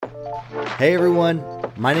Hey everyone,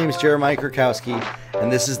 my name is Jeremiah Krakowski,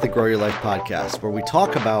 and this is the Grow Your Life podcast, where we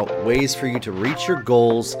talk about ways for you to reach your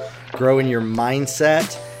goals, grow in your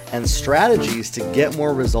mindset, and strategies to get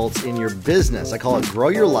more results in your business. I call it Grow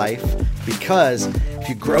Your Life because if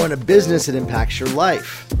you grow in a business, it impacts your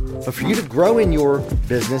life. But for you to grow in your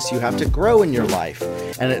business, you have to grow in your life.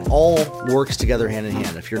 And it all works together hand in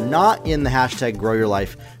hand. If you're not in the hashtag Grow Your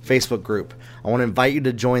Life Facebook group, I want to invite you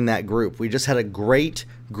to join that group. We just had a great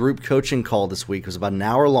group coaching call this week. It was about an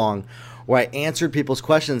hour long, where I answered people's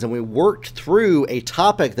questions and we worked through a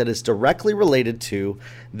topic that is directly related to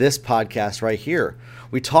this podcast right here.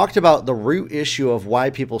 We talked about the root issue of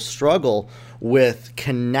why people struggle with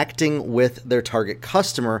connecting with their target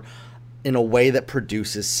customer in a way that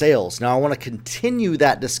produces sales. Now, I want to continue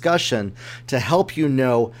that discussion to help you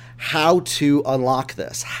know how to unlock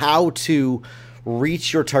this, how to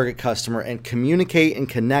reach your target customer and communicate and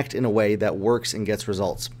connect in a way that works and gets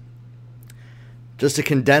results. Just to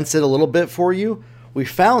condense it a little bit for you, we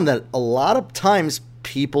found that a lot of times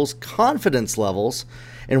people's confidence levels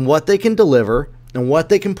in what they can deliver and what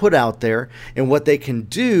they can put out there and what they can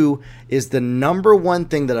do is the number one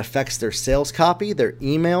thing that affects their sales copy, their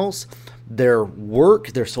emails, their work,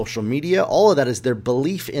 their social media. All of that is their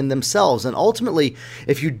belief in themselves. And ultimately,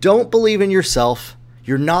 if you don't believe in yourself,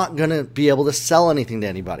 you're not going to be able to sell anything to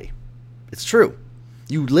anybody. It's true.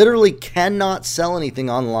 You literally cannot sell anything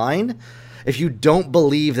online if you don't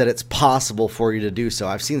believe that it's possible for you to do so.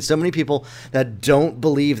 I've seen so many people that don't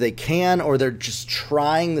believe they can, or they're just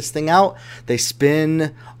trying this thing out. They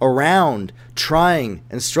spin around trying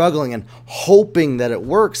and struggling and hoping that it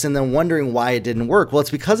works and then wondering why it didn't work. Well, it's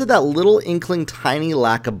because of that little inkling, tiny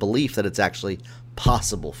lack of belief that it's actually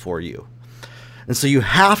possible for you. And so you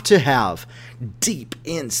have to have deep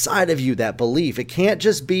inside of you that belief. It can't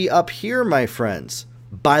just be up here, my friends.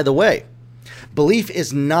 By the way, belief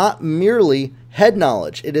is not merely head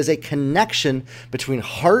knowledge. It is a connection between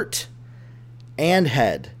heart and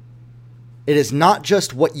head. It is not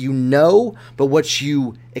just what you know, but what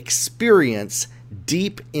you experience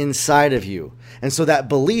deep inside of you. And so that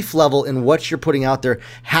belief level in what you're putting out there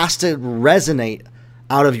has to resonate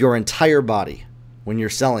out of your entire body when you're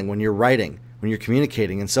selling, when you're writing, when you're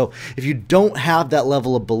communicating. And so if you don't have that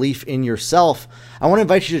level of belief in yourself, I want to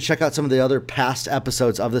invite you to check out some of the other past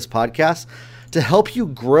episodes of this podcast to help you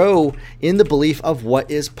grow in the belief of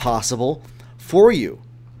what is possible for you.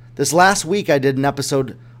 This last week, I did an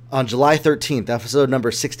episode on July 13th, episode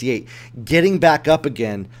number 68, Getting Back Up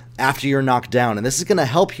Again After You're Knocked Down. And this is going to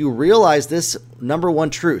help you realize this number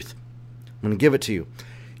one truth. I'm going to give it to you.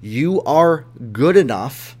 You are good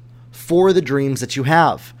enough for the dreams that you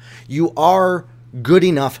have. You are good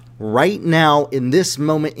enough right now in this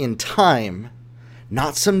moment in time,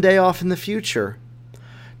 not someday off in the future,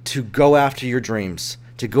 to go after your dreams,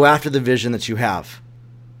 to go after the vision that you have.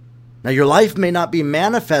 Now, your life may not be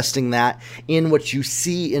manifesting that in what you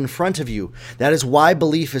see in front of you. That is why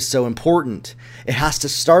belief is so important. It has to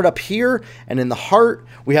start up here and in the heart.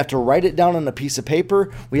 We have to write it down on a piece of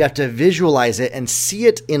paper. We have to visualize it and see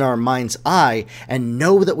it in our mind's eye and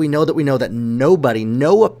know that we know that we know that nobody,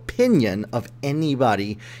 no opinion of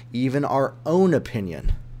anybody, even our own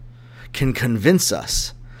opinion, can convince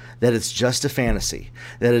us that it's just a fantasy,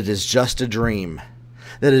 that it is just a dream,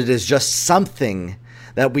 that it is just something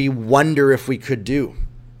that we wonder if we could do.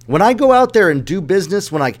 When I go out there and do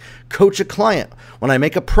business, when I coach a client, when I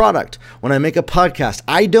make a product, when I make a podcast,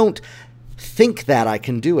 I don't think that I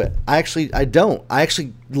can do it. I don't. I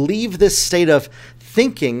actually leave this state of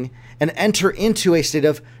thinking and enter into a state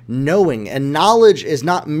of knowing. And knowledge is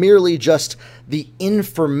not merely just the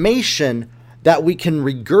information that we can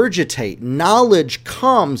regurgitate. Knowledge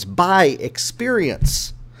comes by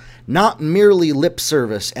experience, not merely lip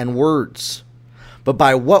service and words, but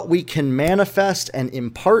by what we can manifest and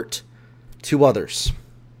impart to others.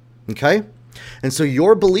 Okay? And so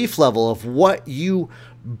your belief level of what you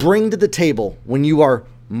bring to the table when you are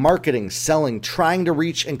marketing, selling, trying to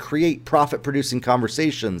reach and create profit-producing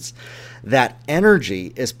conversations, that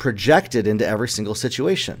energy is projected into every single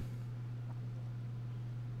situation.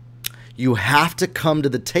 You have to come to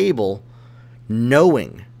the table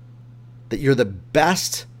knowing that you're the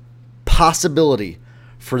best possibility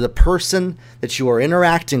for the person that you are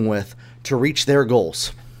interacting with to reach their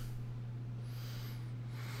goals.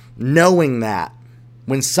 Knowing that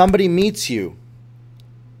when somebody meets you,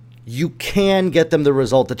 you can get them the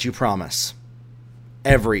result that you promise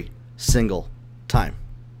every single time.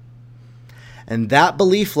 And that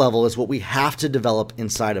belief level is what we have to develop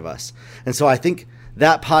inside of us. And so I think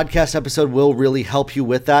that podcast episode will really help you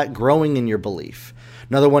with that, growing in your belief.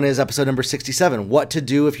 Another one is episode number 67, what to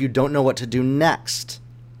do if you don't know what to do next.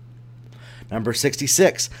 Number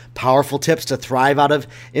 66, powerful tips to thrive out of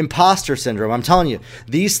imposter syndrome. I'm telling you,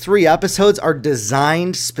 these 3 episodes are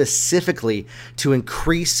designed specifically to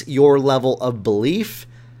increase your level of belief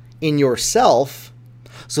in yourself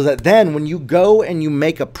so that then when you go and you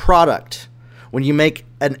make a product, when you make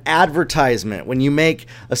an advertisement, when you make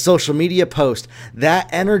a social media post, that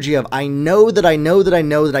energy of I know that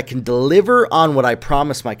I can deliver on what I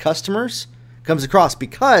promise my customers comes across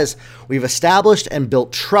because we've established and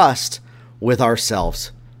built trust with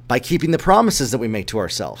ourselves by keeping the promises that we make to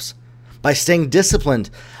ourselves, by staying disciplined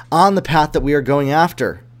on the path that we are going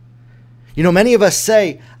after. You know, many of us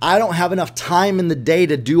say, I don't have enough time in the day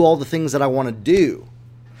to do all the things that I want to do.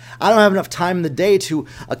 I don't have enough time in the day to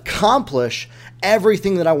accomplish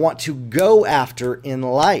everything that I want to go after in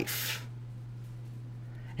life.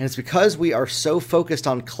 And it's because we are so focused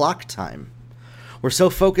on clock time. We're so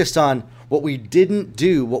focused on what we didn't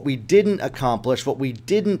do, what we didn't accomplish, what we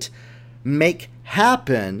didn't make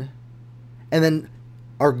happen, and then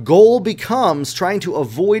our goal becomes trying to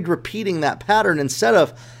avoid repeating that pattern instead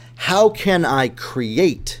of how can I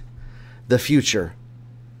create the future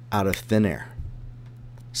out of thin air?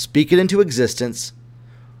 Speak it into existence,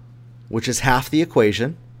 which is half the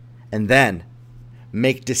equation, and then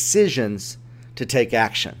make decisions to take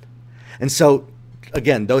action. And so,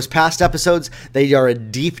 again, those past episodes, they are a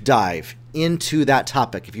deep dive into that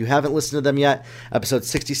topic. If you haven't listened to them yet, episodes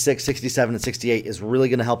 66, 67, and 68 is really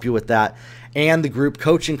going to help you with that. And the group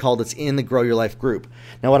coaching call that's in the Grow Your Life group.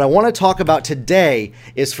 Now, what I want to talk about today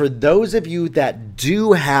is for those of you that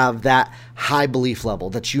do have that high belief level,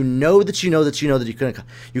 that you know that you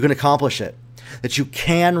can accomplish it, that you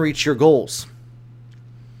can reach your goals.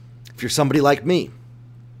 If you're somebody like me,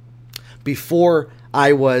 before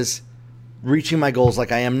I was reaching my goals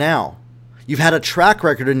like I am now, you've had a track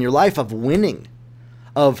record in your life of winning,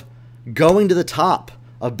 of going to the top,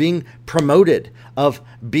 of being promoted, of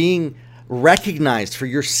being recognized for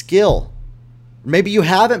your skill. Maybe you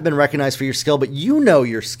haven't been recognized for your skill, but you know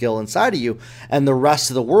your skill inside of you, and the rest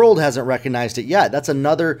of the world hasn't recognized it yet. That's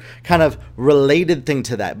another kind of related thing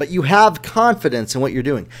to that. But you have confidence in what you're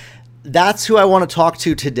doing. That's who I want to talk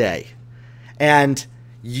to today. And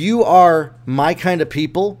you are my kind of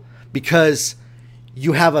people because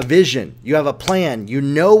you have a vision, you have a plan, you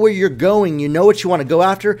know where you're going, you know what you want to go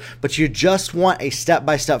after, but you just want a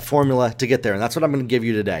step-by-step formula to get there. And that's what I'm going to give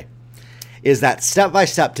you today, is that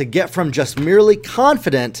step-by-step to get from just merely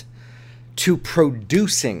confident to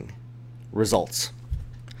producing results,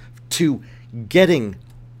 to getting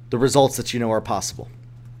the results that you know are possible.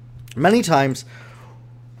 Many times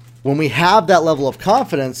when we have that level of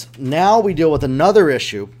confidence, now we deal with another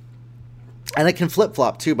issue, and it can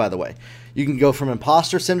flip-flop too, by the way. You can go from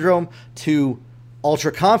imposter syndrome to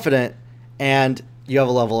ultra confident and you have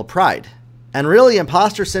a level of pride. And really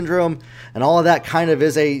imposter syndrome and all of that kind of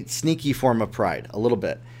is a sneaky form of pride, a little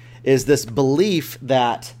bit, is this belief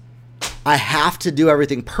that I have to do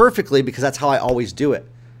everything perfectly because that's how I always do it.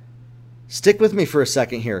 Stick with me for a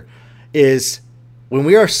second here, is when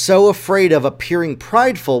we are so afraid of appearing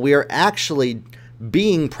prideful, we are actually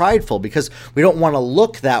being prideful because we don't want to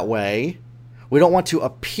look that way. We don't want to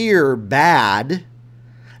appear bad.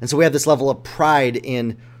 And so we have this level of pride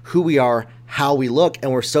in who we are, how we look, and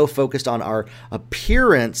we're so focused on our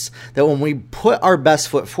appearance that when we put our best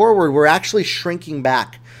foot forward, we're actually shrinking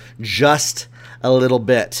back just a little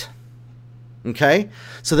bit. Okay?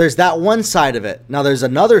 So there's that one side of it. Now there's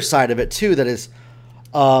another side of it too that is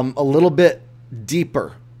a little bit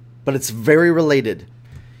deeper, but it's very related.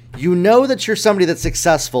 You know that you're somebody that's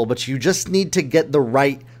successful, but you just need to get the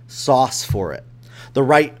right sauce for it, the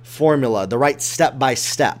right formula, the right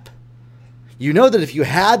step-by-step. You know that if you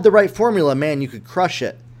had the right formula, man, you could crush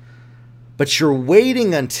it. But you're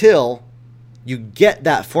waiting until you get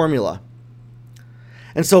that formula.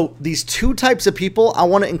 And so these two types of people, I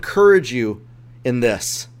want to encourage you in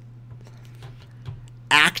this.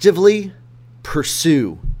 Actively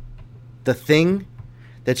pursue the thing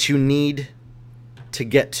that you need to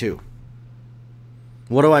get to.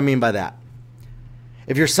 What do I mean by that?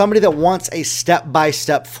 If you're somebody that wants a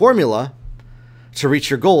step-by-step formula to reach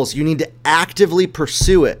your goals, you need to actively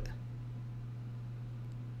pursue it.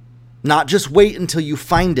 Not just wait until you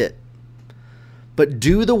find it, but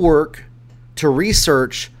do the work to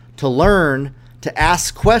research, to learn, to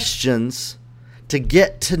ask questions, to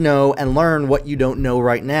get to know and learn what you don't know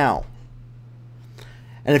right now.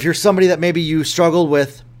 And if you're somebody that maybe you struggled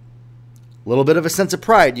with a little bit of a sense of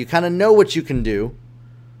pride, you kind of know what you can do,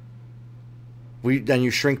 then you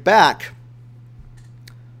shrink back.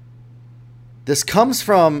 This comes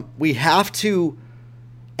from, we have to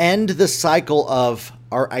end the cycle of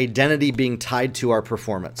our identity being tied to our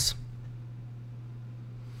performance.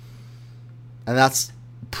 And that's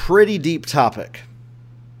pretty deep topic.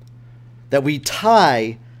 That we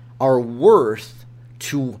tie our worth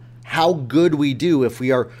to how good we do if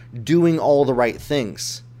we are doing all the right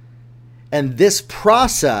things. And this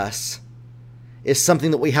process is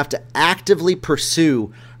something that we have to actively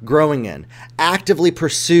pursue growing in, actively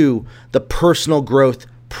pursue the personal growth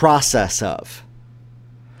process of.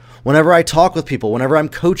 Whenever I talk with people, whenever I'm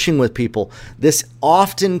coaching with people, this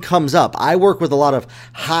often comes up. I work with a lot of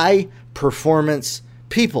high performance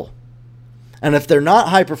people. And if they're not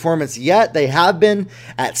high performance yet, they have been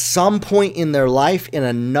at some point in their life in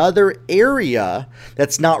another area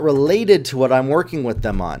that's not related to what I'm working with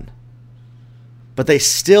them on. But they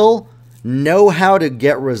still know how to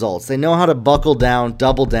get results. They know how to buckle down,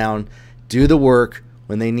 double down, do the work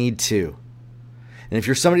when they need to. And if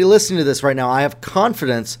you're somebody listening to this right now, I have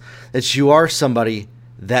confidence that you are somebody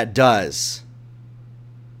that does.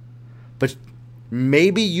 But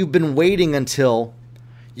maybe you've been waiting until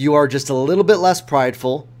you are just a little bit less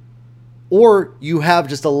prideful, or you have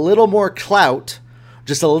just a little more clout,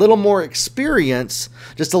 just a little more experience,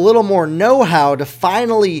 just a little more know-how to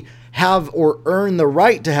finally have or earn the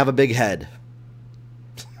right to have a big head.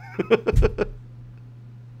 That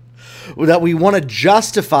we want to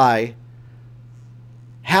justify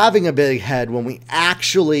having a big head when we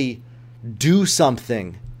actually do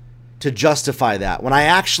something to justify that. When I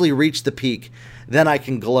actually reach the peak, then I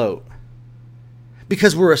can gloat.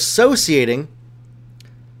 Because we're associating,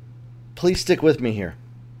 please stick with me here.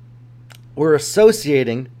 We're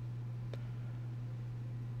associating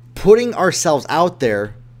putting ourselves out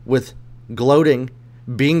there with gloating,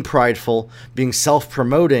 being prideful, being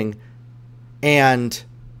self-promoting, and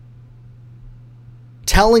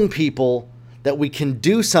telling people that we can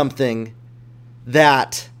do something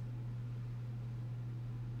that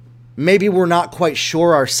maybe we're not quite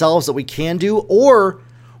sure ourselves that we can do, or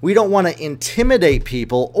we don't want to intimidate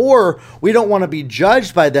people, or we don't want to be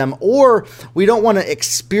judged by them, or we don't want to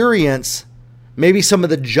experience maybe some of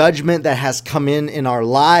the judgment that has come in our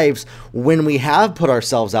lives when we have put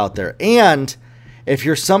ourselves out there. And if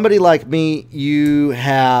you're somebody like me, you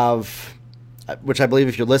have, which I believe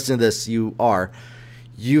if you're listening to this, you are,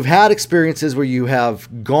 you've had experiences where you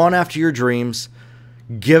have gone after your dreams,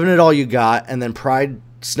 given it all you got, and then pride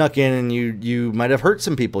snuck in and you might have hurt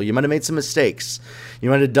some people. You might have made some mistakes. You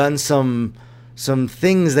might have done some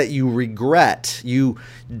things that you regret. You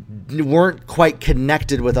weren't quite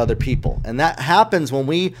connected with other people. And that happens when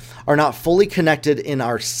we are not fully connected in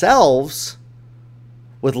ourselves,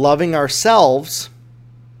 with loving ourselves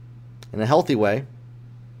in a healthy way.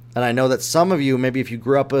 And I know that some of you, maybe if you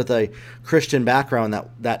grew up with a Christian background,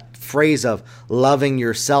 that phrase of loving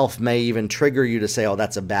yourself may even trigger you to say, oh,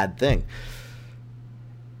 that's a bad thing.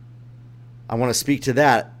 I want to speak to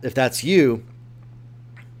that. If that's you,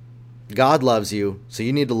 God loves you, so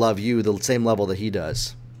you need to love you the same level that he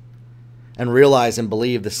does. And realize and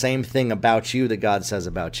believe the same thing about you that God says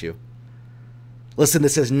about you. Listen,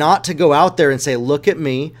 this is not to go out there and say, look at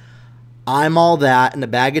me, I'm all that and a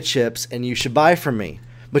bag of chips, and you should buy from me.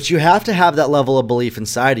 But you have to have that level of belief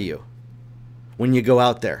inside of you when you go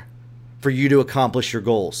out there for you to accomplish your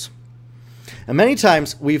goals. And many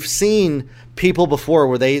times we've seen people before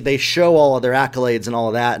where they show all of their accolades and all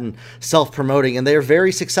of that and self-promoting, and they're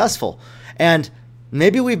very successful. And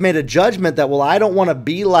maybe we've made a judgment that, well, I don't want to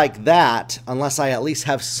be like that unless I at least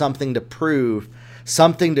have something to prove,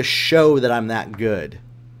 something to show that I'm that good.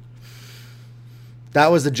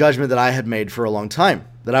 That was the judgment that I had made for a long time,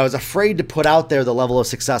 that I was afraid to put out there the level of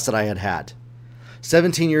success that I had had.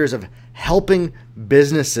 17 years of helping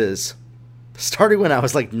businesses, starting when I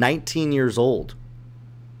was like 19 years old.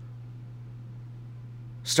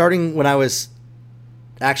 Starting when I was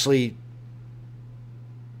actually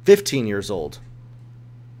 15 years old.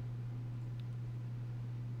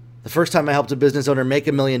 The first time I helped a business owner make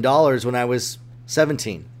 $1 million when I was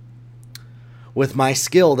 17. With my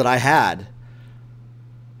skill that I had.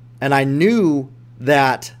 And I knew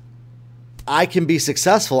that I can be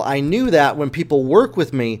successful. I knew that when people work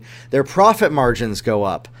with me, their profit margins go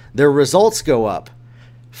up. Their results go up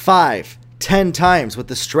 5, 10 times with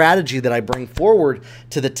the strategy that I bring forward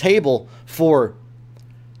to the table for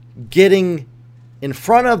getting in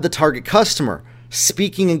front of the target customer,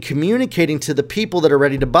 speaking and communicating to the people that are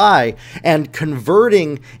ready to buy, and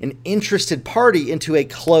converting an interested party into a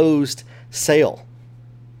closed sale.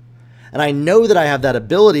 And I know that I have that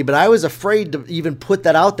ability, but I was afraid to even put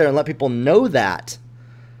that out there and let people know that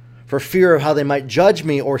for fear of how they might judge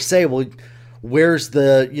me or say, well, where's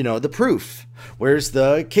the, the proof? Where's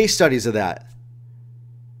the case studies of that?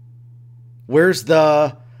 Where's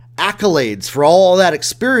the accolades for all that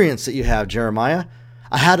experience that you have, Jeremiah?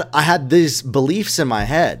 I had these beliefs in my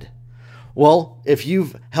head. Well, if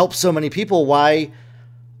you've helped so many people, why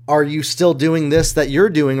are you still doing this that you're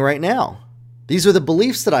doing right now? These are the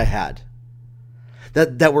beliefs that I had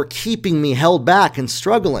that were keeping me held back and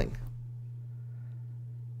struggling.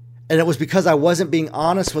 And it was because I wasn't being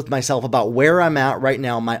honest with myself about where I'm at right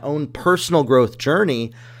now, my own personal growth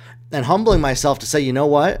journey, and humbling myself to say, you know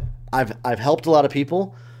what? I've helped a lot of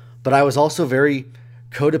people, but I was also very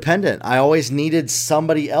codependent. I always needed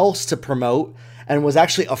somebody else to promote and was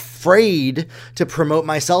actually afraid to promote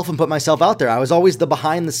myself and put myself out there. I was always the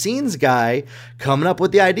behind the scenes guy, coming up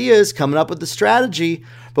with the ideas, coming up with the strategy,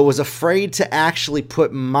 but was afraid to actually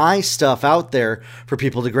put my stuff out there for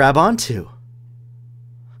people to grab onto.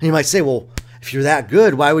 And you might say, well, if you're that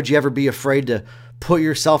good, why would you ever be afraid to put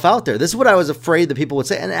yourself out there? This is what I was afraid that people would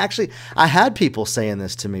say. And actually, I had people saying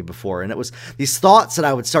this to me before. And it was these thoughts that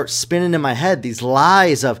I would start spinning in my head, these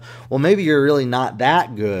lies of, well, maybe you're really not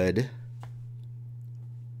that good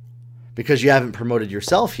because you haven't promoted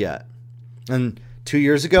yourself yet. And 2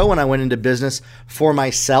 years ago, when I went into business for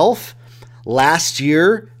myself, last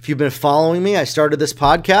year, if you've been following me, I started this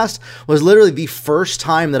podcast, was literally the first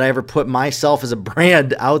time that I ever put myself as a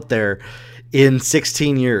brand out there in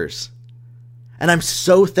 16 years. And I'm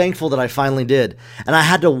so thankful that I finally did. And I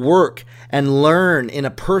had to work and learn in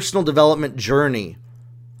a personal development journey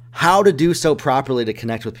how to do so properly to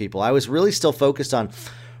connect with people. I was really still focused on,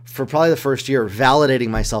 for probably the first year, validating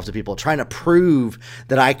myself to people, trying to prove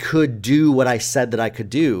that I could do what I said that I could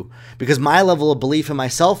do, because my level of belief in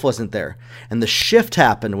myself wasn't there. And the shift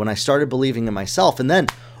happened when I started believing in myself. And then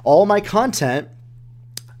all my content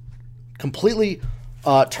completely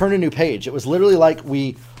turned a new page. It was literally like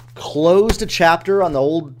we closed a chapter on the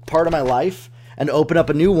old part of my life and opened up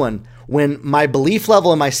a new one. When my belief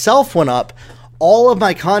level in myself went up, all of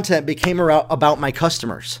my content became about my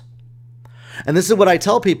customers. And this is what I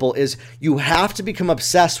tell people is you have to become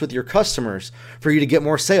obsessed with your customers for you to get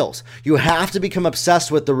more sales. You have to become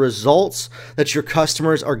obsessed with the results that your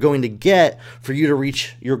customers are going to get for you to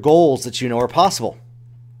reach your goals that you know are possible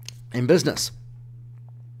in business.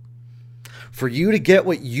 For you to get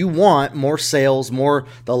what you want, more sales, more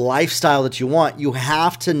the lifestyle that you want, you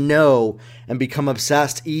have to know and become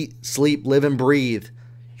obsessed, eat, sleep, live, and breathe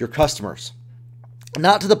your customers.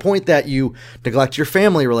 Not to the point that you neglect your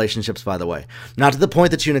family relationships, by the way. Not to the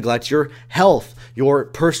point that you neglect your health, your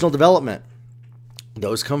personal development.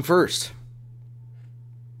 Those come first.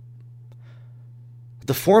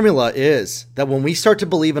 The formula is that when we start to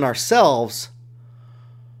believe in ourselves,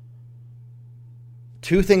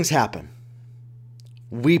 two things happen.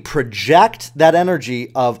 We project that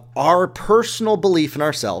energy of our personal belief in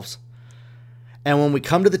ourselves. And when we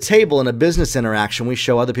come to the table in a business interaction, we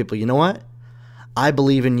show other people, you know what? I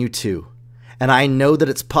believe in you too. And I know that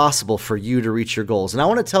it's possible for you to reach your goals. And I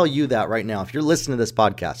want to tell you that right now, if you're listening to this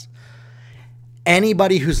podcast,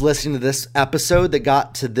 anybody who's listening to this episode that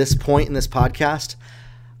got to this point in this podcast,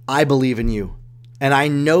 I believe in you. And I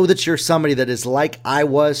know that you're somebody that is like I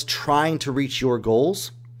was, trying to reach your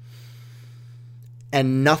goals.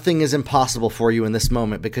 And nothing is impossible for you in this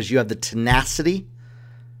moment because you have the tenacity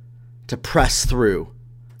to press through,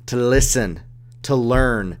 to listen, to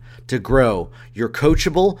learn, to grow. You're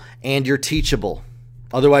coachable and you're teachable.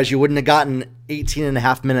 Otherwise, you wouldn't have gotten 18 and a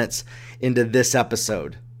half minutes into this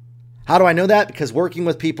episode. How do I know that? Because working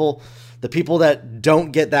with people, the people that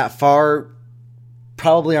don't get that far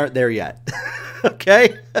probably aren't there yet.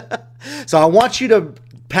 Okay? So I want you to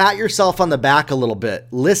pat yourself on the back a little bit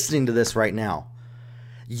listening to this right now.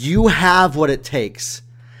 You have what it takes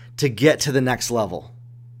to get to the next level.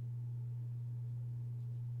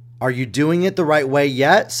 Are you doing it the right way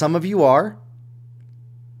yet? Some of you are.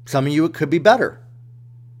 Some of you, it could be better.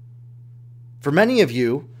 For many of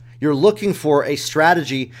you, you're looking for a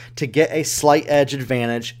strategy to get a slight edge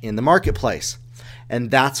advantage in the marketplace.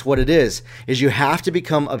 And that's what it is you have to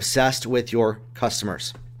become obsessed with your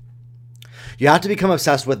customers. You have to become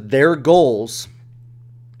obsessed with their goals.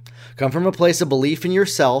 Come from a place of belief in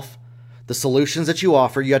yourself, the solutions that you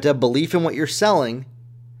offer. You have to have belief in what you're selling.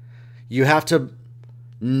 You have to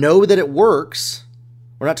know that it works.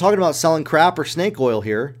 We're not talking about selling crap or snake oil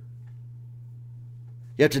here.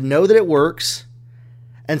 You have to know that it works.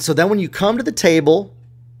 And so then when you come to the table,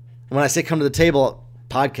 and when I say come to the table,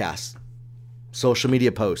 podcasts, social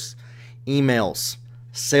media posts, emails,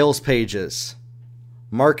 sales pages,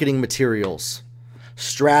 marketing materials,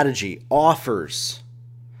 strategy, offers.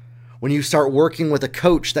 When you start working with a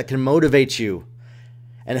coach that can motivate you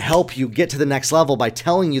and help you get to the next level by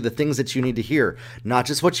telling you the things that you need to hear, not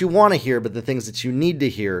just what you want to hear, but the things that you need to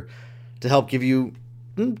hear to help give you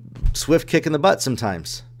swift kick in the butt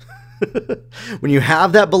sometimes. When you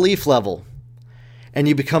have that belief level and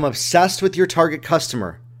you become obsessed with your target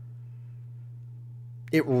customer,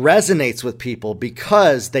 it resonates with people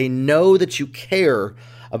because they know that you care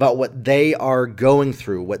about what they are going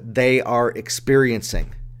through, what they are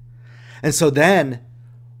experiencing. And so then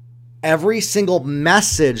every single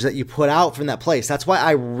message that you put out from that place, that's why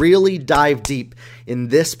I really dive deep in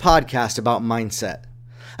this podcast about mindset.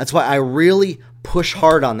 That's why I really push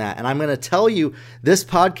hard on that. And I'm going to tell you, this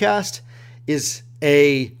podcast is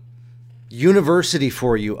a university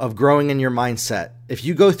for you of growing in your mindset. If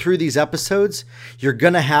you go through these episodes, you're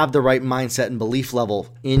going to have the right mindset and belief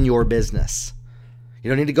level in your business. You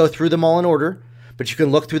don't need to go through them all in order, but you can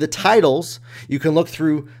look through the titles, you can look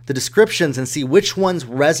through the descriptions and see which ones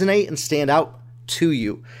resonate and stand out to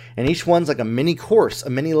you. And each one's like a mini course, a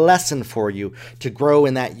mini lesson for you to grow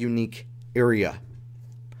in that unique area.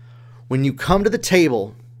 When you come to the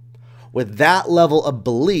table with that level of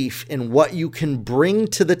belief in what you can bring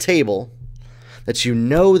to the table, that you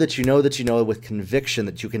know with conviction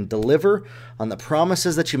that you can deliver on the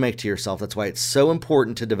promises that you make to yourself. That's why it's so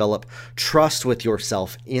important to develop trust with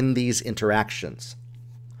yourself in these interactions.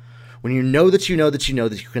 When you know that you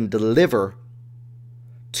can deliver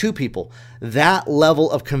to people, that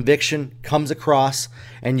level of conviction comes across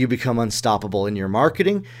and you become unstoppable in your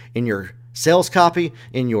marketing, in your sales copy,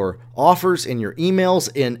 in your offers, in your emails,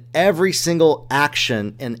 in every single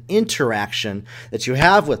action and interaction that you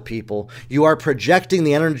have with people. You are projecting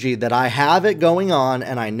the energy that I have it going on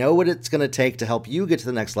and I know what it's going to take to help you get to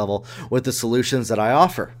the next level with the solutions that I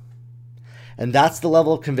offer. And that's the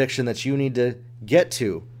level of conviction that you need to get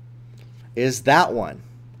to, is that one.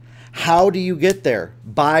 How do you get there?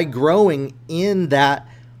 By growing in that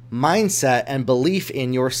mindset and belief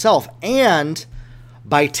in yourself, and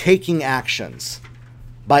by taking actions,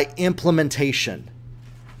 by implementation,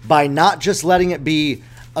 by not just letting it be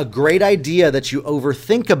a great idea that you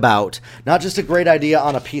overthink about, not just a great idea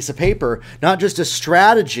on a piece of paper, not just a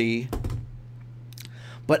strategy,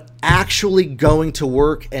 but actually going to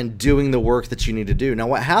work and doing the work that you need to do. Now,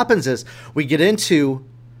 what happens is we get into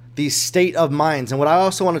these state of minds, and what I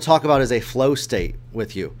also want to talk about is a flow state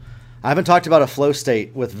with you. I haven't talked about a flow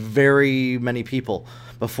state with very many people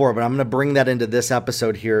before, but I'm going to bring that into this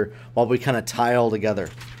episode here while we kind of tie it all together.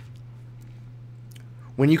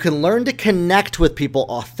 When you can learn to connect with people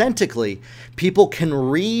authentically, people can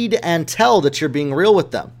read and tell that you're being real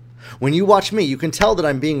with them. When you watch me, you can tell that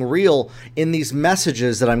I'm being real in these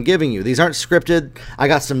messages that I'm giving you. These aren't scripted. I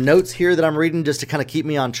got some notes here that I'm reading just to kind of keep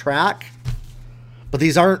me on track. But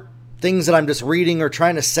these aren't things that I'm just reading or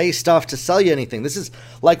trying to say stuff to sell you anything. This is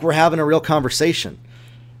like we're having a real conversation.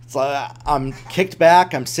 It's like I'm kicked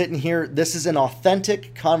back. I'm sitting here. This is an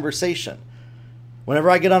authentic conversation. Whenever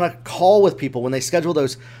I get on a call with people, when they schedule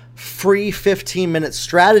those free 15-minute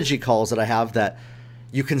strategy calls that I have that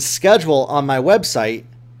you can schedule on my website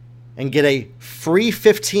and get a free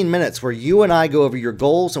 15 minutes where you and I go over your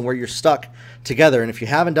goals and where you're stuck together. And if you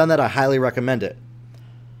haven't done that, I highly recommend it.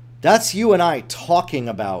 That's you and I talking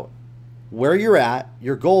about where you're at,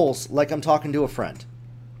 your goals, like I'm talking to a friend.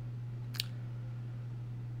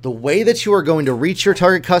 The way that you are going to reach your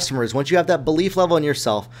target customers, once you have that belief level in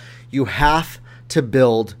yourself, you have to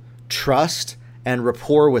build trust and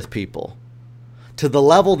rapport with people to the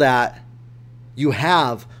level that you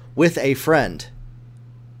have with a friend.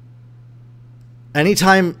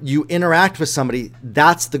 Anytime you interact with somebody,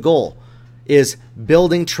 that's the goal, is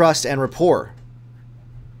building trust and rapport.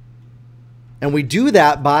 And we do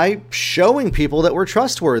that by showing people that we're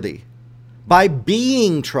trustworthy, by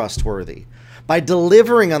being trustworthy, by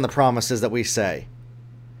delivering on the promises that we say,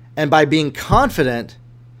 and by being confident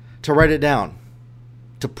to write it down,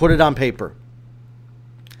 to put it on paper,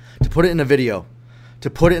 to put it in a video, to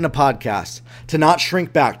put it in a podcast, to not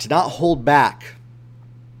shrink back, to not hold back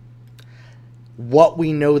what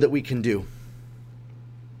we know that we can do.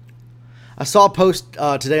 I saw a post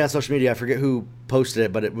today on social media. I forget who posted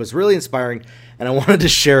it, but it was really inspiring, and I wanted to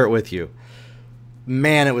share it with you.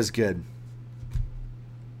 Man, it was good.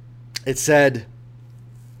 It said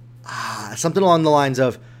something along the lines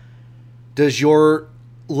of, does your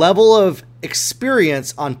level of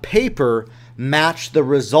experience on paper match the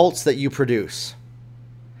results that you produce?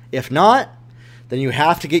 If not, then you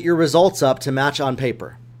have to get your results up to match on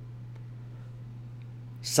paper.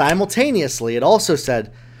 Simultaneously, it also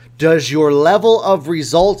said, does your level of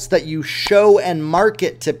results that you show and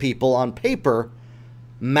market to people on paper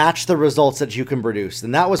match the results that you can produce?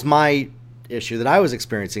 And that was my issue that I was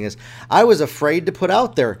experiencing, is I was afraid to put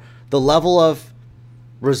out there the level of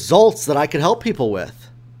results that I could help people with.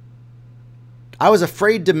 I was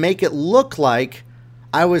afraid to make it look like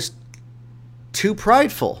I was too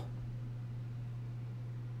prideful.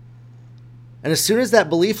 And as soon as that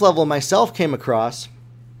belief level in myself came across,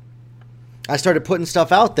 I started putting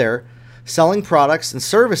stuff out there, selling products and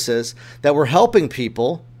services that were helping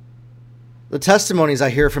people. The testimonies I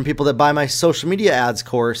hear from people that buy my social media ads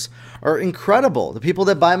course are incredible. The people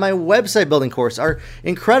that buy my website building course are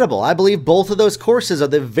incredible. I believe both of those courses are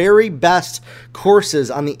the very best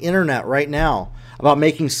courses on the internet right now about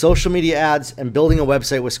making social media ads and building a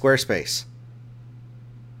website with Squarespace.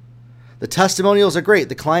 The testimonials are great.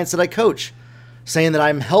 The clients that I coach saying that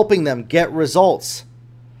I'm helping them get results.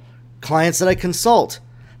 Clients that I consult,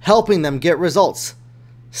 helping them get results.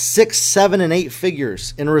 6, 7, and 8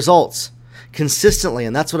 figures in results consistently.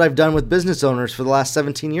 And that's what I've done with business owners for the last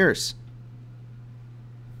 17 years.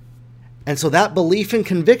 And so that belief and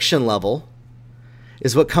conviction level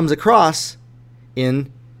is what comes across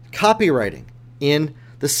in copywriting, in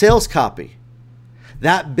the sales copy.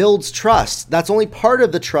 That builds trust. That's only part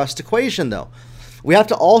of the trust equation, though. We have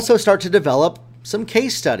to also start to develop some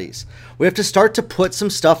case studies. We have to start to put some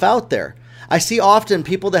stuff out there. I see often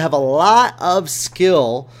people that have a lot of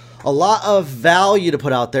skill, a lot of value to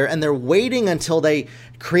put out there, and they're waiting until they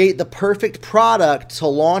create the perfect product to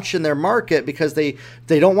launch in their market because they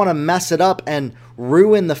don't want to mess it up and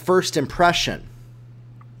ruin the first impression.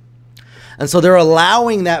 And so they're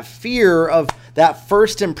allowing that fear of that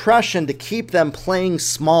first impression to keep them playing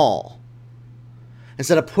small.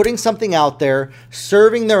 Instead of putting something out there,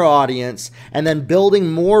 serving their audience, and then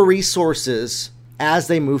building more resources as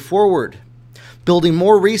they move forward. Building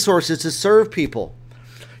more resources to serve people.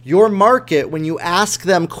 Your market, when you ask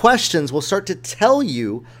them questions, will start to tell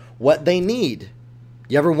you what they need.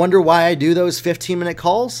 You ever wonder why I do those 15-minute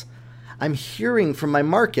calls? I'm hearing from my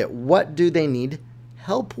market, what do they need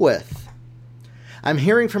help with? I'm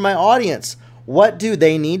hearing from my audience, what do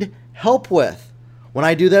they need help with? When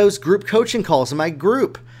I do those group coaching calls in my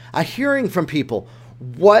group, I'm hearing from people,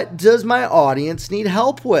 what does my audience need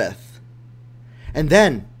help with? And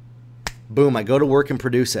then, boom, I go to work and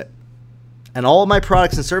produce it. And all of my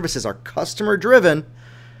products and services are customer driven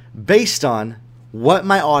based on what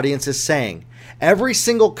my audience is saying. Every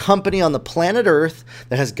single company on the planet Earth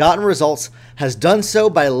that has gotten results has done so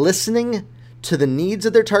by listening to the needs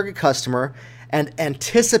of their target customer and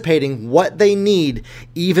anticipating what they need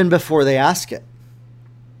even before they ask it.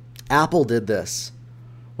 Apple did this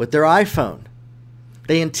with their iPhone.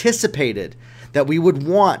 They anticipated that we would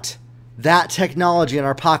want that technology in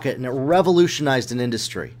our pocket, and it revolutionized an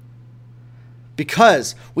industry.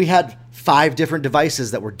 Because we had 5 different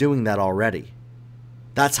devices that were doing that already.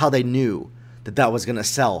 That's how they knew that that was going to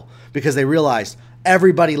sell. Because they realized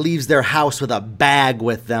everybody leaves their house with a bag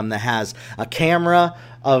with them that has a camera,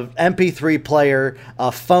 an MP3 player,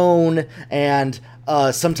 a phone, and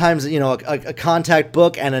sometimes a contact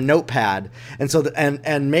book and a notepad, and so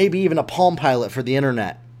and maybe even a Palm Pilot for the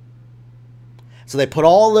internet. So they put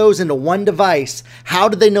all those into one device. How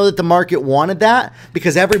did they know that the market wanted that?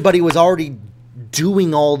 Because everybody was already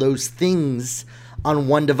doing all those things on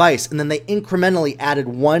one device. And then they incrementally added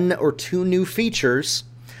 1 or 2 new features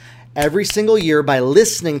every single year by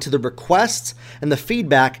listening to the requests and the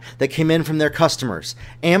feedback that came in from their customers.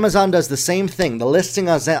 Amazon does the same thing. The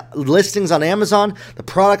listings on Amazon, the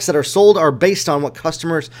products that are sold are based on what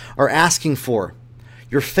customers are asking for.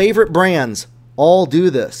 Your favorite brands all do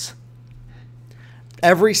this.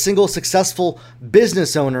 Every single successful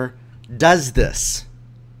business owner does this.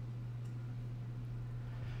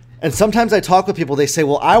 And sometimes I talk with people, they say,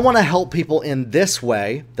 well, I want to help people in this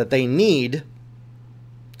way that they need,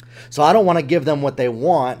 so I don't want to give them what they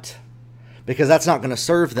want because that's not going to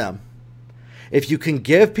serve them. If you can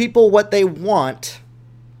give people what they want,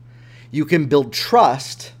 you can build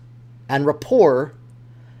trust and rapport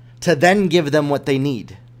to then give them what they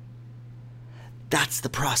need. That's the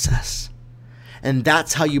process. And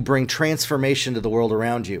that's how you bring transformation to the world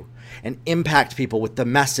around you and impact people with the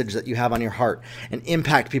message that you have on your heart and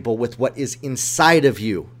impact people with what is inside of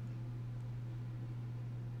you.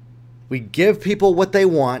 We give people what they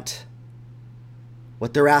want,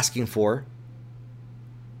 what they're asking for.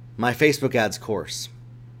 My Facebook ads course,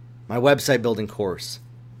 my website building course.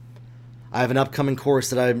 I have an upcoming course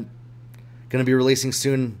that I'm going to be releasing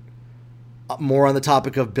soon, more on the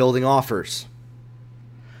topic of building offers.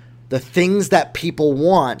 The things that people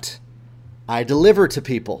want, I deliver to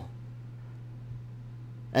people.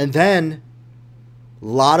 And then a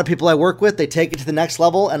lot of people I work with, they take it to the next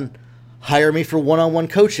level and hire me for one-on-one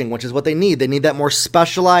coaching, which is what they need. They need that more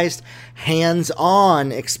specialized,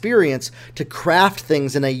 hands-on experience to craft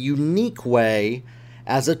things in a unique way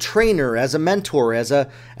as a trainer, as a mentor, as a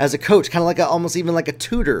coach, kind of like almost even like a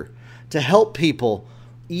tutor to help people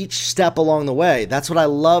each step along the way. That's what I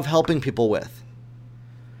love helping people with.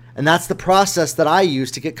 And that's the process that I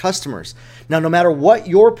use to get customers. Now, no matter what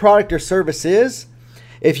your product or service is,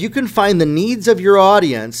 if you can find the needs of your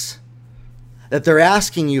audience that they're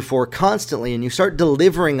asking you for constantly, and you start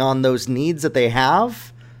delivering on those needs that they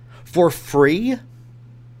have for free,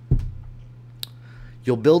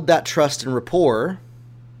 you'll build that trust and rapport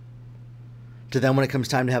to then when it comes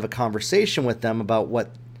time to have a conversation with them about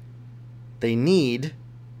what they need.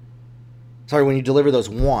 Sorry, when you deliver those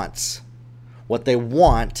wants, what they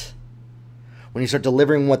want, when you start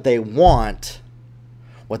delivering what they want,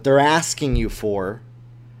 what they're asking you for,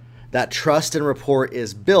 that trust and rapport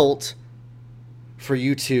is built for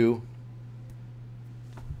you to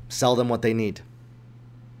sell them what they need.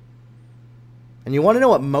 And you want to know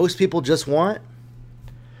what most people just want?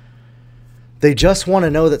 They just want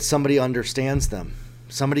to know that somebody understands them.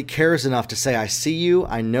 Somebody cares enough to say, I see you,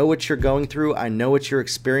 I know what you're going through, I know what you're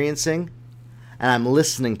experiencing, and I'm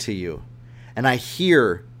listening to you. And I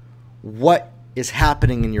hear what is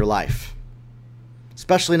happening in your life.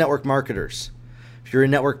 Especially network marketers. If you're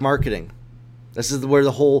in network marketing, this is where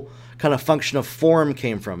the whole kind of function of FORM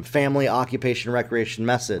came from. Family, occupation, recreation,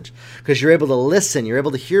 message. Because you're able to listen, you're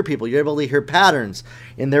able to hear people, you're able to hear patterns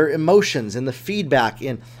in their emotions, in the feedback,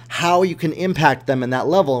 in how you can impact them in that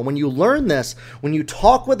level. And when you learn this, when you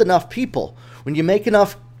talk with enough people, when you make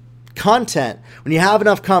enough content, when you have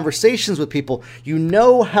enough conversations with people, you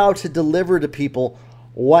know how to deliver to people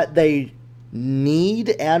what they need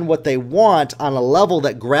and what they want on a level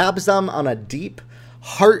that grabs them on a deep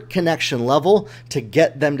heart connection level to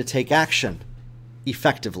get them to take action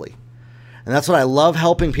effectively. And that's what I love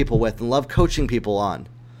helping people with and love coaching people on.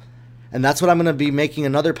 And that's what I'm going to be making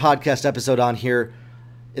another podcast episode on here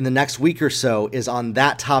in the next week or so, is on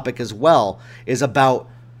that topic as well, is about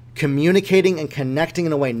communicating and connecting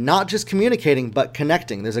in a way, not just communicating, but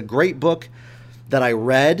connecting. There's a great book that I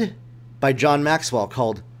read by John Maxwell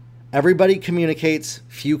called Everybody Communicates,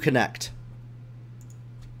 Few Connect.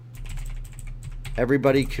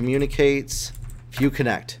 Everybody communicates, few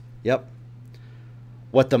connect. Yep.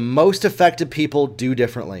 What the most effective people do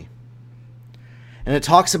differently. And it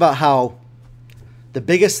talks about how the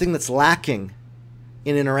biggest thing that's lacking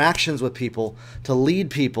in interactions with people to lead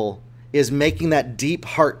people is making that deep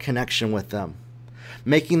heart connection with them.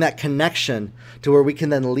 Making that connection to where we can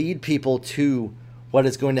then lead people to what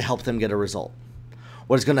is going to help them get a result.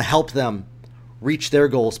 What is going to help them reach their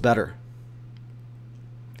goals better.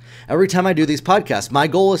 Every time I do these podcasts, my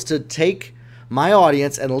goal is to take my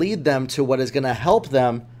audience and lead them to what is going to help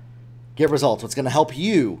them get results. What's going to help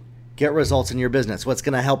you get results in your business. What's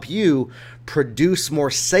going to help you produce more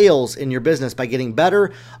sales in your business by getting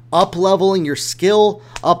better, up-leveling your skill,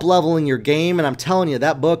 up-leveling your game. And I'm telling you,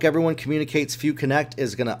 that book, Everyone Communicates, Few Connect,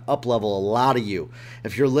 is going to up-level a lot of you.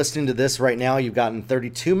 If you're listening to this right now, you've gotten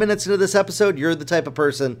 32 minutes into this episode, you're the type of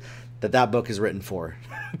person that book is written for.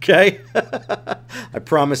 Okay? I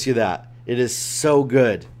promise you that. It is so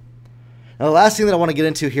good. Now, the last thing that I want to get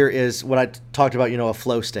into here is what I talked about, a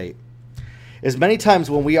flow state. Is many times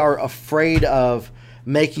when we are afraid of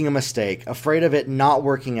making a mistake, afraid of it not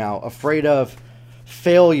working out, afraid of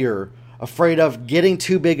failure, afraid of getting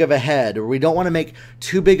too big of a head, or we don't want to make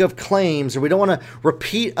too big of claims, or we don't want to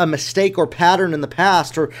repeat a mistake or pattern in the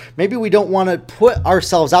past, or maybe we don't want to put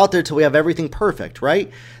ourselves out there till we have everything perfect,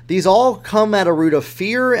 right? These all come at a root of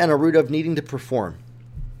fear and a root of needing to perform.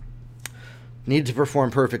 Need to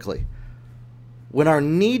perform perfectly. When our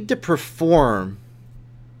need to perform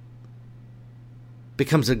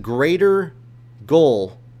becomes a greater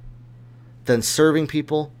goal than serving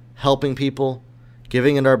people, helping people,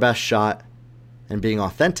 giving it our best shot, and being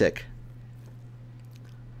authentic.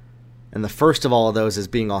 And the first of all of those is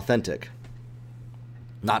being authentic.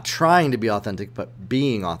 Not trying to be authentic, but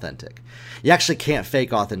being authentic. You actually can't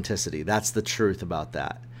fake authenticity. That's the truth about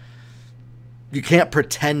that. You can't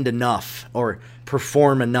pretend enough or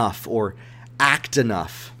perform enough or act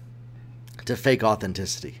enough to fake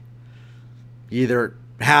authenticity. You either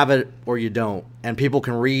have it or you don't. And people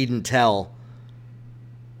can read and tell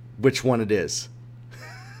which one it is.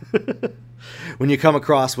 When you come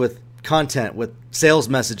across with content, with sales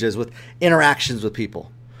messages, with interactions with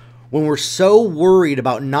people, when we're so worried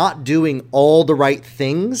about not doing all the right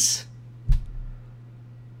things,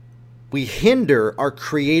 we hinder our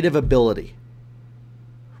creative ability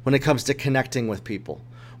when it comes to connecting with people,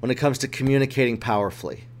 when it comes to communicating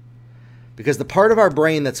powerfully. Because the part of our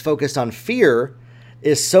brain that's focused on fear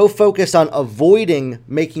is so focused on avoiding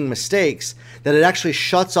making mistakes that it actually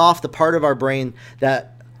shuts off the part of our brain that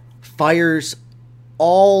fires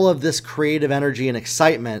all of this creative energy and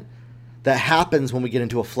excitement that happens when we get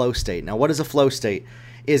into a flow state. Now, what is a flow state?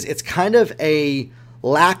 It's kind of a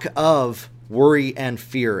lack of worry and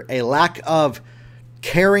fear, a lack of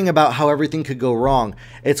caring about how everything could go wrong.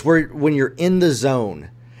 It's when you're in the zone.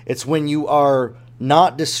 It's when you are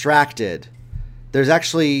not distracted. There's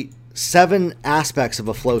actually 7 aspects of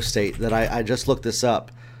a flow state that I just looked this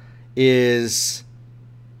up. And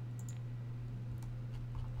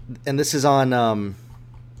this is on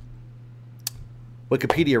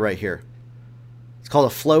Wikipedia right here. It's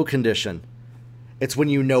called a flow condition. It's when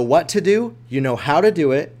you know what to do, you know how to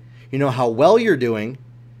do it, you know how well you're doing,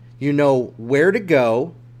 you know where to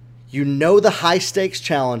go, you know the high stakes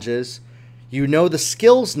challenges, you know the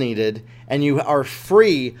skills needed, and you are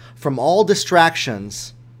free from all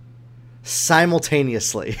distractions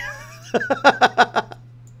simultaneously.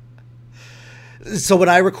 So when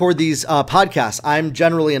I record these podcasts, I'm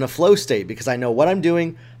generally in a flow state because I know what I'm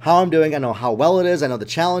doing, how I'm doing, I know how well it is, I know the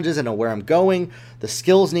challenges, I know where I'm going, the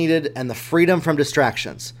skills needed, and the freedom from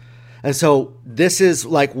distractions. And so this is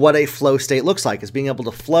like what a flow state looks like, is being able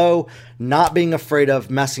to flow, not being afraid of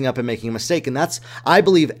messing up and making a mistake. And that's, I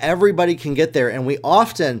believe everybody can get there. And we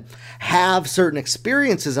often have certain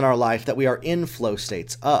experiences in our life that we are in flow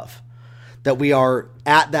states of, that we are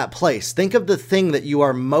at that place. Think of the thing that you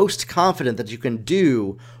are most confident that you can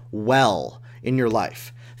do well in your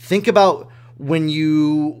life. Think about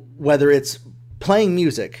whether it's playing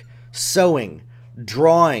music, sewing,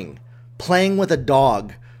 drawing, playing with a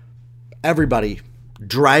dog, everybody,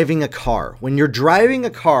 driving a car. When you're driving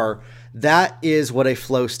a car, that is what a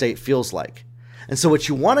flow state feels like. And so what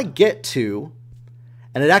you want to get to,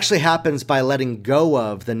 and it actually happens by letting go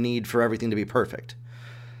of the need for everything to be perfect.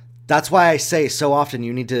 That's why I say so often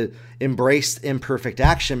you need to embrace imperfect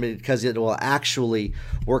action, because it will actually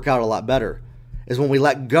work out a lot better. Is when we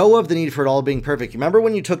let go of the need for it all being perfect. Remember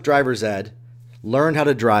when you took driver's ed, learned how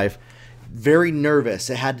to drive, very nervous.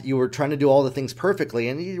 You were trying to do all the things perfectly,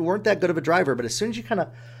 and you weren't that good of a driver. But as soon as you kind of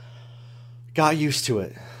got used to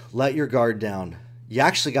it, let your guard down, you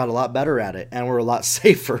actually got a lot better at it, and were a lot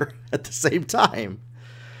safer at the same time.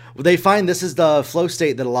 They find this is the flow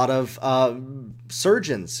state that a lot of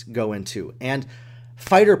surgeons go into, and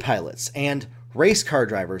fighter pilots, and race car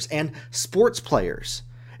drivers, and sports players,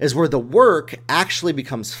 is where the work actually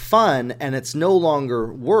becomes fun, and it's no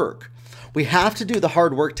longer work. We have to do the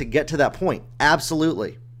hard work to get to that point.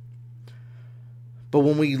 Absolutely. But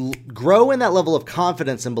when we grow in that level of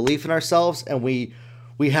confidence and belief in ourselves, and we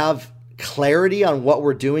have clarity on what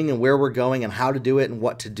we're doing and where we're going and how to do it and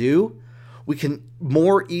what to do, we can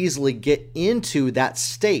more easily get into that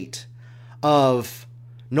state of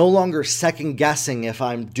no longer second guessing if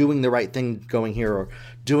I'm doing the right thing going here or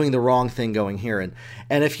doing the wrong thing going here.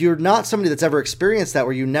 And if you're not somebody that's ever experienced that,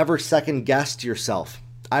 where you never second guessed yourself,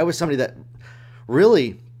 I was somebody that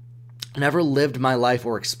really never lived my life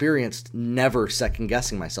or experienced never second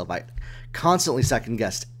guessing myself. I constantly second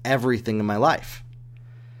guessed everything in my life.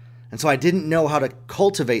 And so I didn't know how to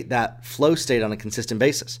cultivate that flow state on a consistent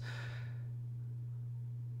basis.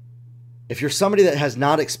 If you're somebody that has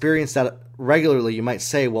not experienced that regularly, you might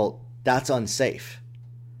say, well, that's unsafe.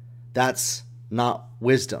 That's not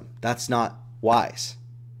wisdom. That's not wise.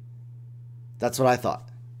 That's what I thought.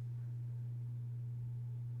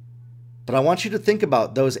 But I want you to think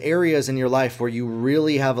about those areas in your life where you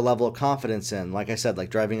really have a level of confidence in, like I said, like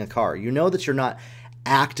driving a car. You know that you're not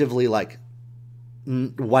actively like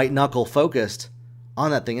white knuckle focused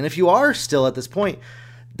on that thing. And if you are still at this point,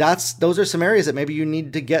 those are some areas that maybe you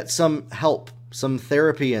need to get some help, some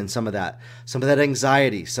therapy in some of that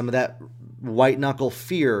anxiety, some of that white knuckle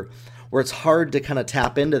fear, where it's hard to kind of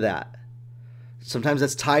tap into that. Sometimes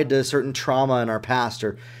that's tied to a certain trauma in our past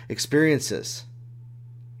or experiences.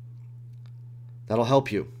 That'll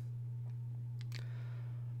help you.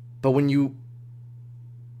 But when you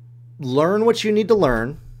learn what you need to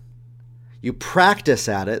learn, you practice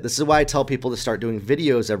at it. This is why I tell people to start doing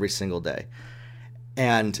videos every single day.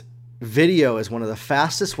 And video is one of the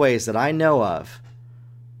fastest ways that I know of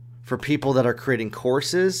for people that are creating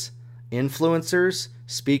courses, influencers,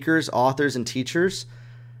 speakers, authors, and teachers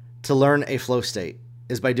to learn a flow state,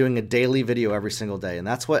 is by doing a daily video every single day. And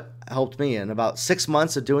that's what helped me. In about 6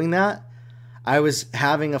 months of doing that, I was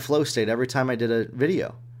having a flow state every time I did a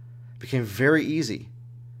video. It became very easy.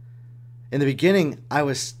 In the beginning, I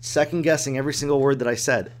was second guessing every single word that I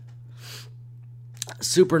said.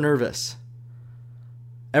 Super nervous.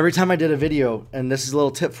 Every time I did a video, and this is a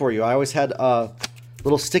little tip for you, I always had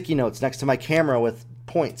little sticky notes next to my camera with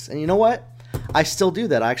points. And you know what? I still do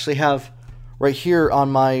that. I actually have right here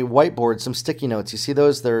on my whiteboard some sticky notes. You see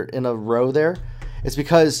those? They're in a row there. It's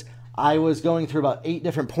because I was going through about 8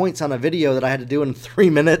 different points on a video that I had to do in 3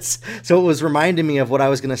 minutes. So it was reminding me of what I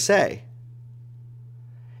was going to say.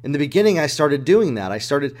 In the beginning, I started doing that. I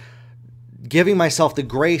started giving myself the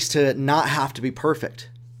grace to not have to be perfect.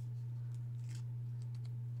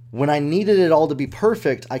 When I needed it all to be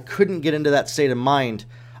perfect, I couldn't get into that state of mind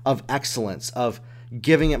of excellence, of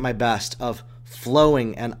giving it my best, of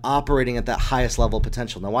flowing and operating at that highest level of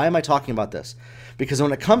potential. Now, why am I talking about this? Because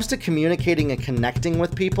when it comes to communicating and connecting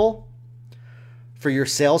with people for your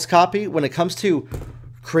sales copy, when it comes to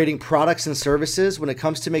creating products and services, when it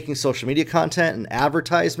comes to making social media content and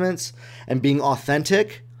advertisements and being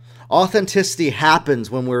authentic, authenticity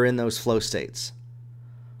happens when we're in those flow states.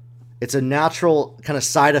 It's a natural kind of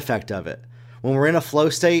side effect of it. When we're in a flow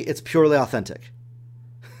state, it's purely authentic.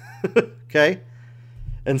 Okay?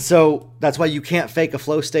 And so that's why you can't fake a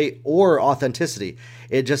flow state or authenticity.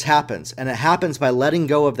 It just happens. And it happens by letting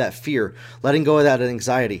go of that fear, letting go of that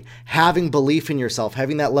anxiety, having belief in yourself,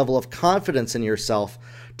 having that level of confidence in yourself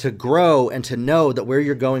to grow and to know that where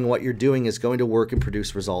you're going, what you're doing is going to work and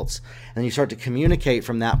produce results. And you start to communicate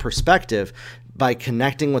from that perspective by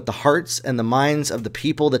connecting with the hearts and the minds of the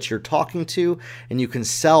people that you're talking to, and you can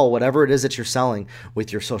sell whatever it is that you're selling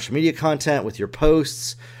with your social media content, with your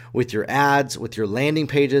posts, with your ads, with your landing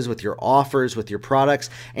pages, with your offers, with your products,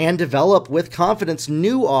 and develop with confidence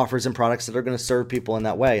new offers and products that are going to serve people in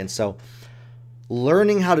that way. And so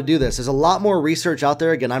learning how to do this, there's a lot more research out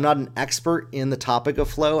there. Again, I'm not an expert in the topic of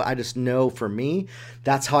flow. I just know for me,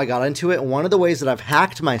 that's how I got into it. And one of the ways that I've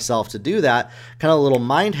hacked myself to do that, kind of a little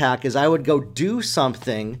mind hack, is I would go do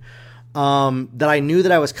something that I knew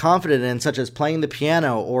that I was confident in, such as playing the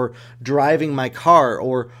piano or driving my car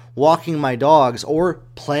or walking my dogs or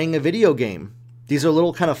playing a video game. These are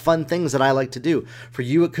little kind of fun things that I like to do. For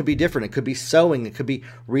you, it could be different. It could be sewing. It could be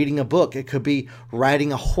reading a book. It could be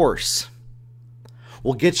riding a horse.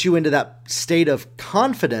 Will get you into that state of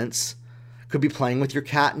confidence. Could be playing with your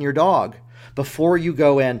cat and your dog before you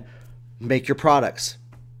go and make your products,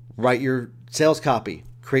 write your sales copy,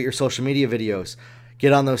 create your social media videos,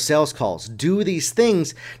 get on those sales calls. Do these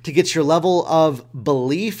things to get your level of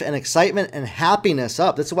belief and excitement and happiness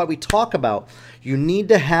up. That's why we talk about you need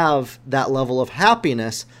to have that level of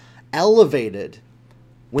happiness elevated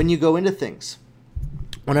when you go into things.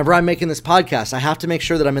 Whenever I'm making this podcast, I have to make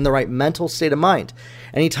sure that I'm in the right mental state of mind.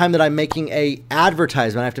 Anytime that I'm making a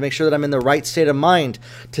advertisement, I have to make sure that I'm in the right state of mind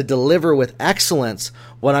to deliver with excellence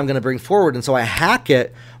what I'm going to bring forward. And so I hack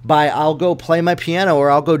it by I'll go play my piano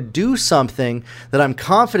or I'll go do something that I'm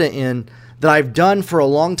confident in that I've done for a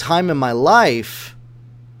long time in my life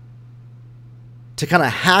to kind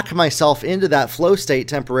of hack myself into that flow state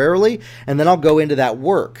temporarily, and then I'll go into that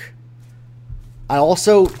work.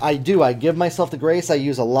 I give myself the grace. I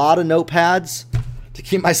use a lot of notepads to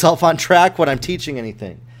keep myself on track when I'm teaching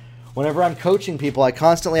anything. Whenever I'm coaching people, I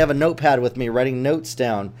constantly have a notepad with me, writing notes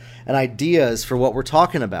down and ideas for what we're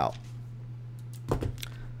talking about.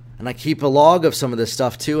 And I keep a log of some of this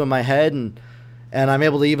stuff too in my head, and I'm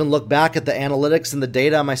able to even look back at the analytics and the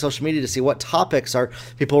data on my social media to see what topics are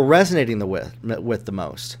people resonating with the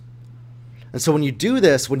most. And so when you do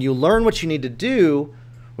this, when you learn what you need to do,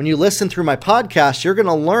 when you listen through my podcast, you're going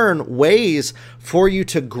to learn ways for you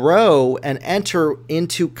to grow and enter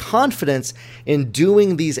into confidence in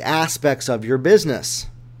doing these aspects of your business.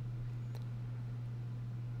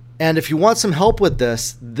 And if you want some help with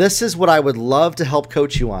this, this is what I would love to help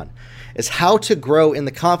coach you on, is how to grow in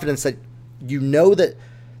the confidence that you know that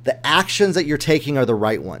the actions that you're taking are the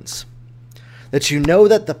right ones, that you know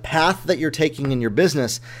that the path that you're taking in your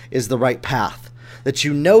business is the right path, that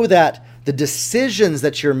you know that the decisions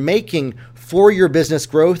that you're making for your business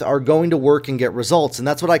growth are going to work and get results. And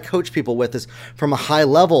that's what I coach people with, is from a high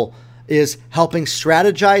level, is helping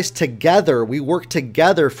strategize together. We work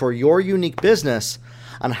together for your unique business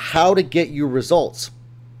on how to get you results.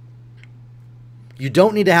 You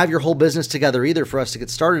don't need to have your whole business together either for us to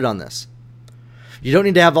get started on this. You don't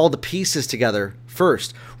need to have all the pieces together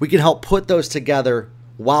first. We can help put those together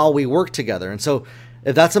while we work together. And so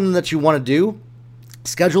if that's something that you want to do,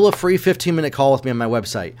 schedule a free 15-minute call with me on my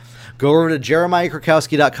website. Go over to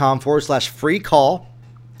jeremiahkrakowski.com/free call.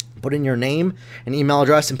 Put in your name and email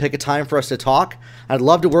address and pick a time for us to talk. I'd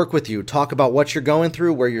love to work with you. Talk about what you're going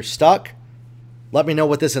through, where you're stuck. Let me know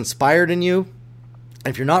what this inspired in you.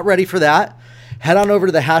 If you're not ready for that, head on over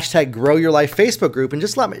to the #GrowYourLife Facebook group and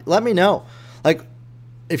just let me know. Like,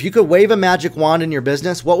 if you could wave a magic wand in your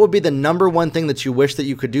business, what would be the number one thing that you wish that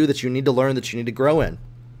you could do, that you need to learn, that you need to grow in?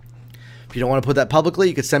 If you don't want to put that publicly,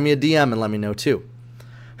 you could send me a DM and let me know too.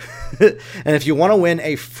 And if you want to win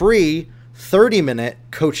a free 30-minute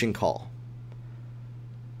coaching call,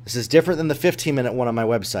 this is different than the 15-minute one on my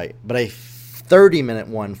website, but a 30-minute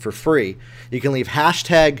one for free. You can leave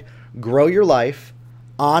 #GrowYourLife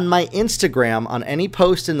on my Instagram, on any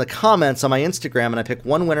post in the comments on my Instagram, and I pick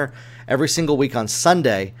one winner every single week on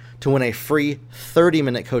Sunday to win a free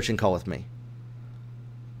 30-minute coaching call with me.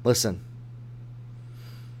 Listen,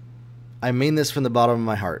 I mean this from the bottom of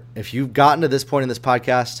my heart. If you've gotten to this point in this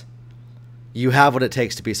podcast, you have what it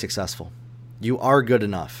takes to be successful. You are good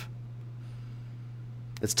enough.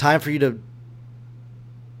 It's time for you to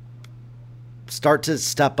start to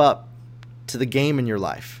step up to the game in your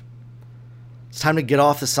life. It's time to get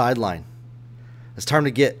off the sideline. It's time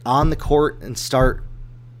to get on the court and start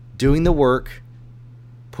doing the work,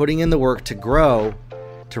 putting in the work to grow,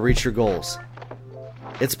 to reach your goals.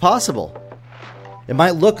 It's possible. It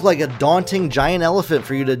might look like a daunting giant elephant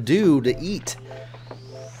for you to do, to eat,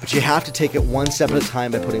 but you have to take it one step at a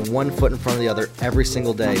time by putting one foot in front of the other every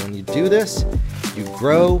single day. When you do this, you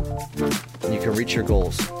grow and you can reach your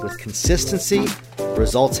goals. With consistency,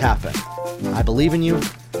 results happen. I believe in you.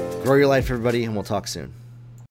 Grow your life, everybody, and we'll talk soon.